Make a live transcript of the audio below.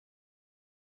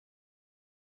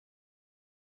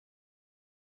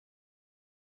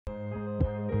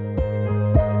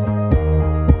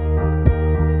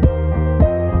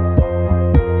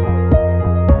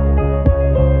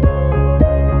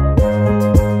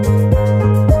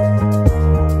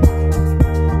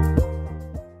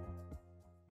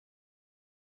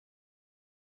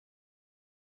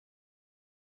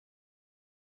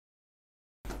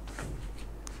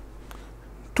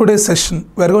today's session,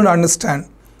 we are going to understand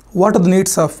what are the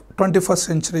needs of 21st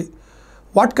century,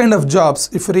 what kind of jobs,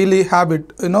 if you really have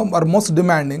it, are most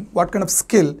demanding, what kind of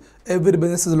skill every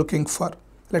business is looking for.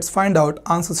 Let's find out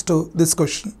answers to this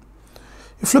question.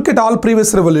 If you look at all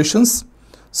previous revolutions,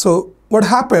 so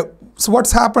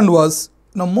what's happened was,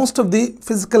 most of the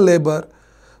physical labor,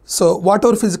 so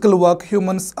whatever physical work,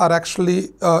 humans are actually,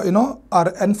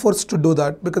 are enforced to do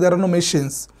that because there are no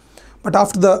machines. But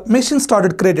after the machines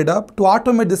started created up to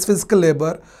automate this physical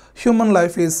labor, human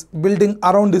life is building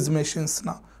around these machines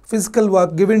now. Physical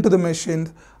work given to the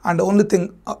machine, and the only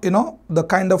thing, the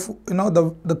kind of,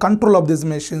 the control of these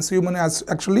machines, human has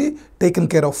actually taken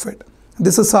care of it.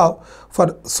 This is how,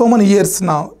 for so many years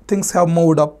now, things have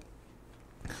moved up.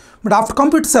 But after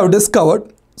computers have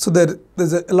discovered, so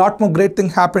there's a lot more great thing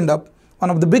happened up.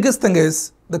 One of the biggest thing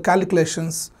is the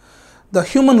calculations. The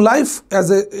human life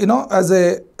as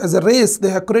a race, they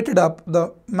have created up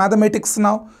the mathematics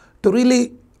now to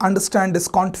really understand these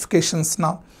quantifications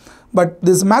now. But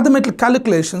these mathematical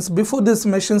calculations before these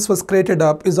machines was created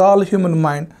up is all human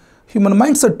mind. Human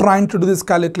minds are trying to do these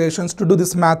calculations, to do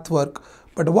this math work.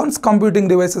 But once computing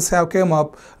devices have came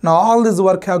up, now all this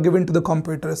work have given to the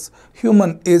computers.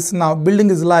 Human is now building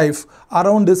his life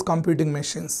around these computing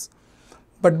machines.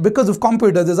 But because of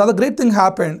computers, this other great thing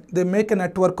happened. They make a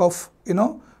network of,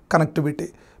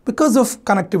 connectivity. Because of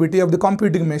connectivity of the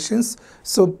computing machines,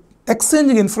 so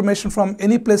exchanging information from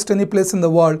any place to any place in the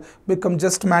world become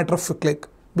just a matter of a click.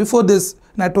 Before this,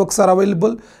 networks are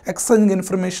available. Exchanging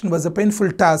information was a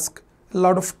painful task, a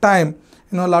lot of time,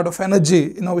 a lot of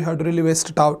energy, we had to really waste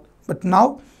it out. But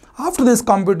now, after these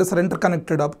computers are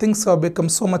interconnected up, things have become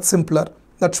so much simpler.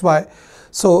 That's why.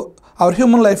 So our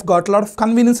human life got a lot of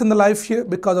convenience in the life here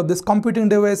because of these computing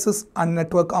devices and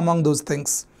network among those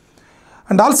things.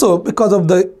 And also because of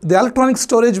the electronic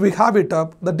storage we have it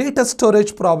up, the data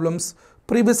storage problems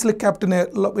previously kept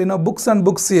in books and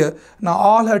books here, now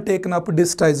all have taken up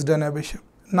digitized and everything.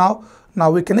 Now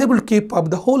we can able to keep up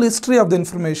the whole history of the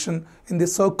information in the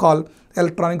so-called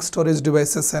electronic storage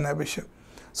devices and everything.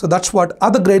 So that's what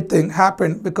other great thing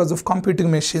happened because of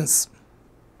computing machines.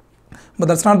 But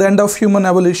that's not the end of human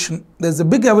evolution. There's a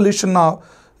big evolution now.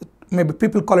 Maybe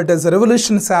people call it as a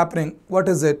revolution is happening. What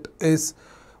is it? Is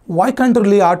why can't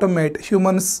really automate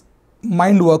humans'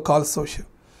 mind work also here?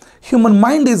 Human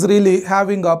mind is really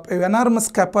having up an enormous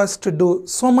capacity to do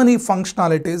so many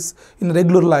functionalities in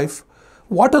regular life.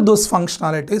 What are those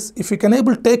functionalities? If you can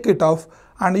able to take it off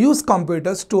and use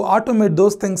computers to automate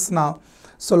those things now,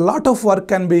 so a lot of work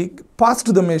can be passed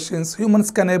to the machines.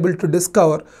 Humans can able to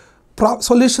discover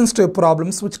solutions to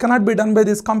problems which cannot be done by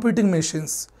these computing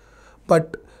machines.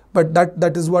 But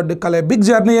that is what they call a big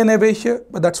journey in a way here.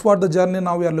 But that's what the journey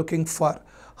now we are looking for.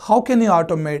 How can you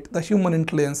automate the human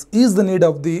intelligence is the need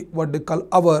of the what they call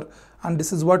hour, and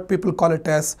this is what people call it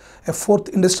as a fourth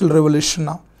industrial revolution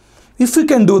now. If we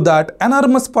can do that,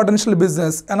 enormous potential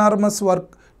business, enormous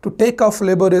work to take off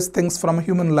laborious things from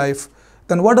human life,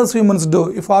 then what does humans do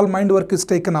if all mind work is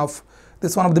taken off?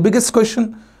 This is one of the biggest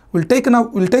question. We'll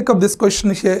take up this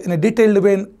question here in a detailed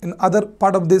way in other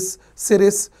part of this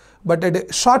series. But at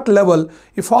a short level,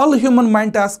 if all human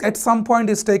mind task at some point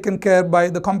is taken care by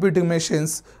the computing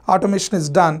machines, automation is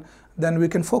done, then we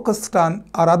can focus on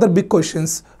our other big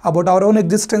questions about our own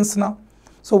existence now.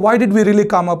 So why did we really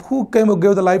come up? Who came and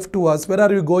gave the life to us? Where are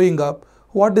we going up?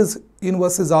 What this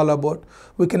universe is all about?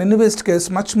 We can investigate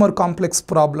much more complex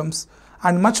problems.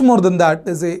 And much more than that,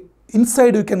 there's a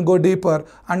inside we can go deeper,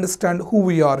 understand who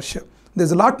we are here.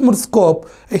 There's a lot more scope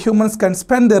humans can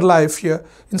spend their life here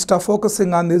instead of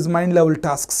focusing on these mind level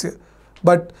tasks here.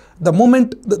 But the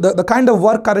moment, the kind of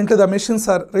work currently the machines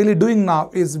are really doing now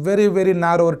is very, very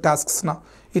narrower tasks now.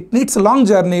 It needs a long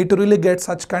journey to really get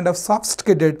such kind of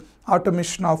sophisticated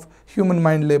automation of human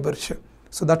mind labor here.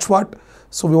 So that's what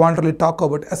we want to really talk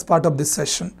about as part of this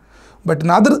session. But in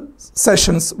other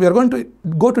sessions, we are going to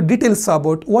go to details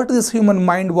about what is human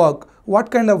mind work,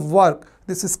 what kind of work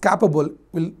this is capable.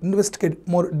 We'll investigate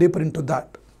more deeper into that.